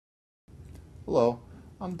Hello,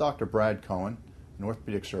 I'm Dr. Brad Cohen, an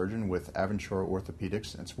orthopedic surgeon with Aventura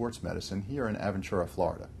Orthopedics and Sports Medicine here in Aventura,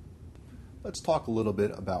 Florida. Let's talk a little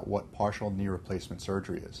bit about what partial knee replacement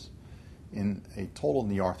surgery is. In a total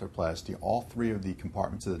knee arthroplasty, all three of the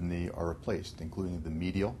compartments of the knee are replaced, including the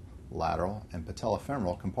medial, lateral, and patella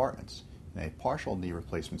femoral compartments. In a partial knee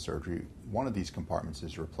replacement surgery, one of these compartments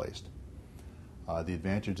is replaced. The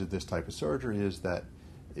advantage of this type of surgery is that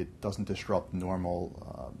it doesn't disrupt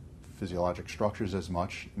normal physiologic structures as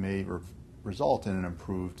much. It may result in an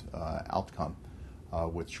improved outcome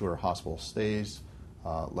with shorter hospital stays,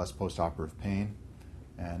 less postoperative pain,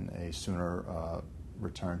 and a sooner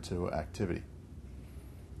return to activity.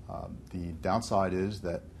 The downside is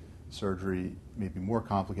that surgery may be more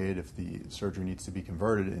complicated if the surgery needs to be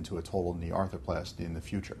converted into a total knee arthroplasty in the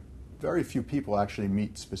future. Very few people actually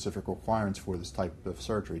meet specific requirements for this type of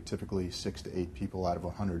surgery, typically 6 to 8 people out of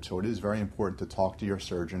 100. So it is very important to talk to your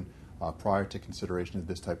surgeon prior to consideration of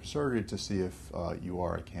this type of surgery to see if you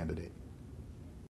are a candidate.